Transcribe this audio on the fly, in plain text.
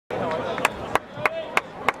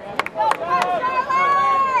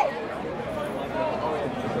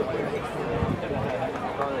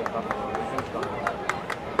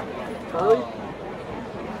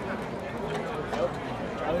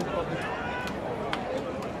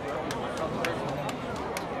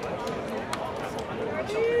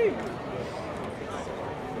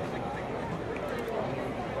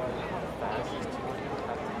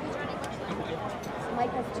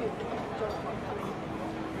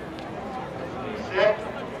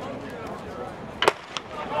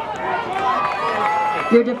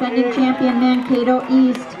Your defending champion, Mankato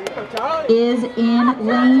East, is in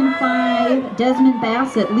lane 5. Desmond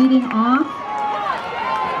Bassett leading off.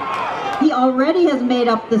 He already has made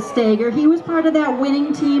up the stagger. He was part of that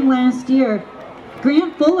winning team last year.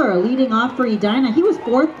 Grant Fuller leading off for Edina. He was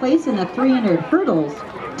 4th place in the 300 hurdles.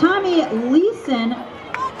 Tommy Leeson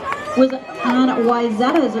was on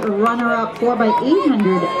Wayzata's runner-up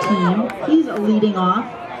 4x800 team. He's leading off.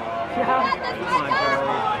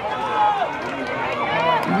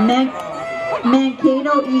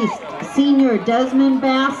 Mankato East senior Desmond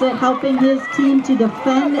Bassett helping his team to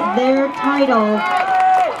defend their title.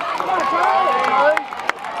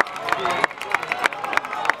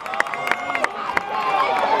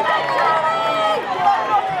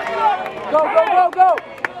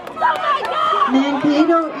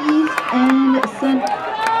 Mankato East and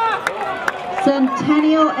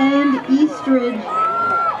Centennial and Eastridge.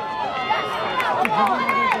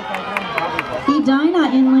 Edina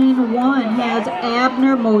in lane 1 has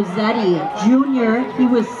Abner Moseti, Jr. He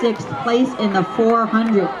was 6th place in the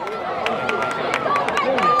 400.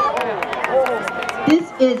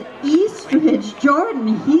 This is Eastridge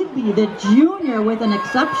Jordan Headley, the junior, with an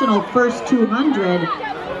exceptional first 200.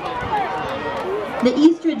 The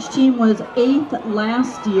Eastridge team was 8th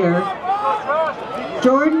last year.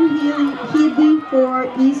 Jordan Headley for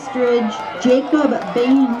Eastridge. Jacob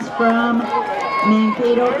Baynes from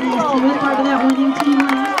Mankato East. He was part of that winning team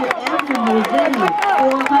last year. Abner Moseti,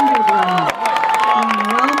 400 round. And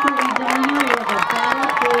well for Edina, we have a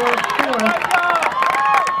battle for 4th.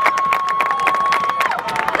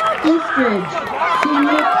 Eastridge,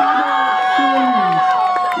 senior Ceulemans,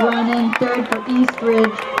 running 3rd for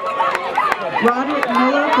Eastridge. Roderick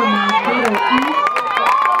Miller from Mankato East.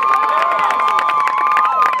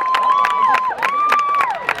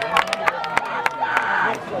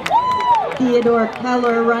 Theodore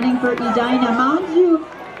Keller running for Edina. Mounds View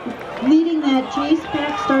leading that chase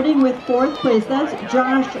pack, starting with 4th place. That's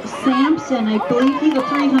Josh Sampson. I believe he's a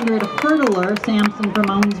 300 hurdler, Sampson from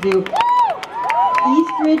Mounds View.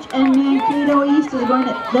 Eastridge and Mankato East is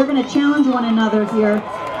they're going to challenge one another here.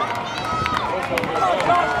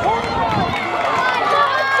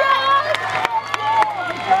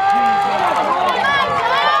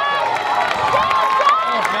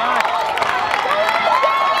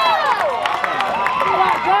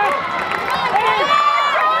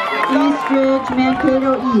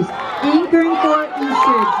 Mankato East, anchoring for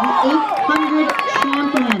Eastridge, the 800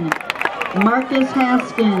 champion, Marcus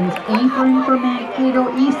Haskins, anchoring for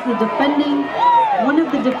Mankato East, one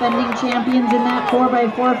of the defending champions in that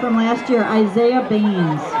 4x4 from last year, Isaiah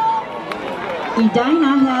Baynes.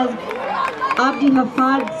 Edina has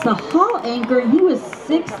Abdihafid Sahal anchoring. He was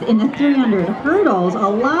 6th in the 300 hurdles, a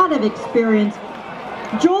lot of experience.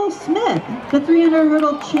 Joel Smith, the 300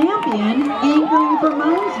 hurdle champion, anchoring for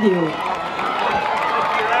Mounds View.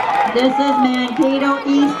 This is Mankato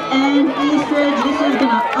East and Eastridge. This is going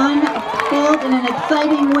to unfold in an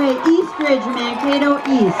exciting way. Eastridge, Mankato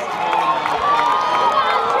East.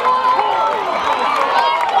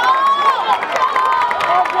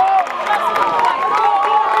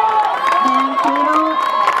 Mankato,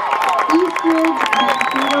 Eastridge,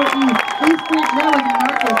 Mankato East. Eastridge, that was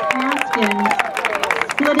Marcus Haskins,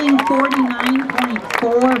 splitting 49.4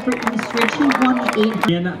 for Eastridge. He won the 800.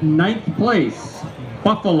 In 9th place,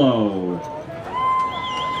 Buffalo.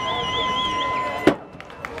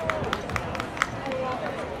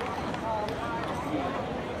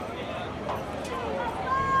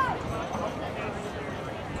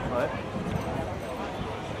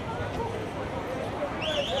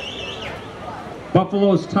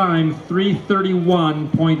 Buffalo's time,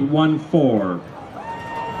 3:31.14.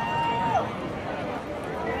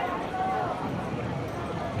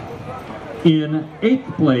 In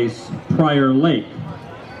 8th place, Prior Lake.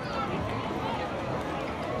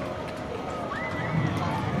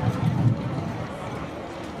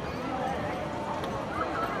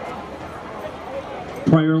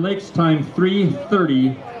 Prior Lake's time,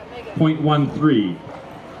 3:30.13.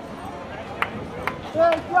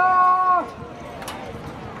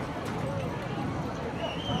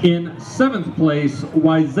 In 7th place,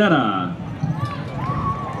 Wayzata.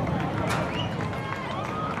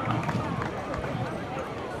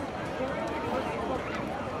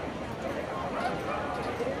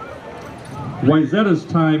 Wayzata's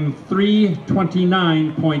time,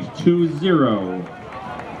 3:29.20.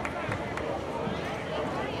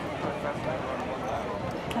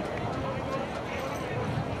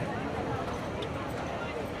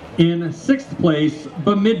 In 6th place,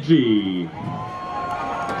 Bemidji.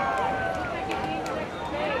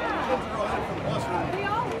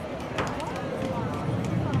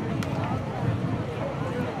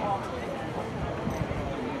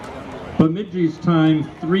 Bemidji's time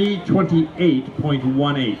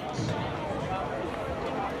 3:28.18.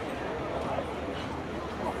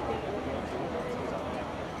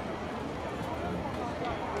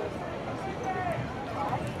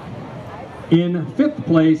 In 5th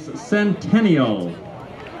place, Centennial.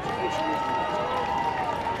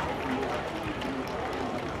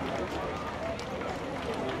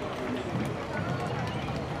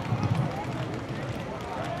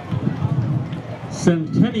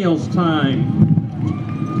 Centennial's time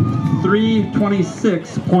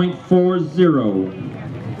 3:26.40.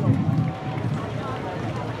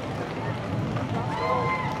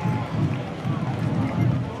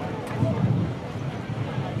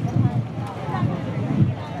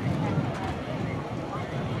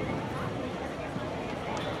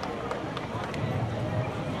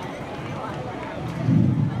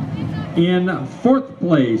 In 4th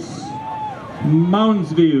place,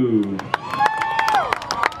 Mounds View.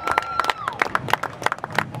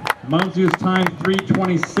 Mounds View's time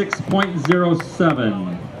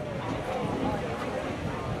 3:26.07.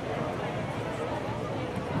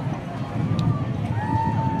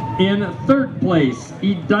 In 3rd place,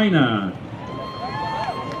 Edina.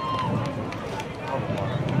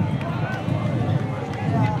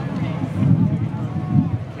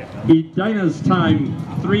 Edina's time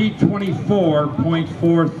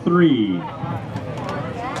 3:24.43.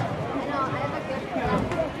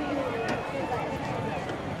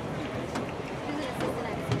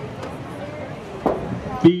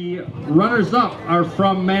 The runners-up are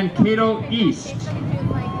from Mankato East.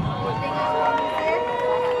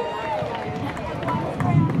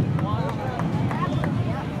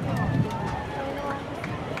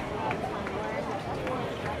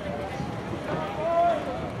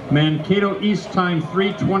 Mankato East time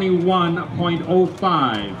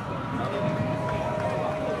 3:21.05.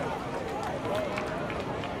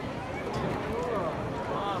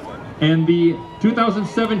 And the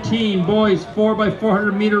 2017 boys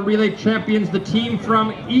 4x400 meter relay champions, the team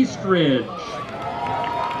from East Ridge.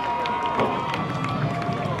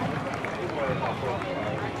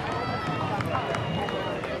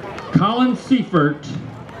 Colin Seifert,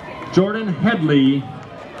 Jordan Headley,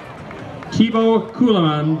 Thibault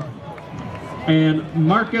Ceulemans, and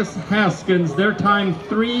Marcus Haskins, their time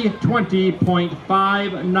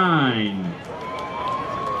 3:20.59.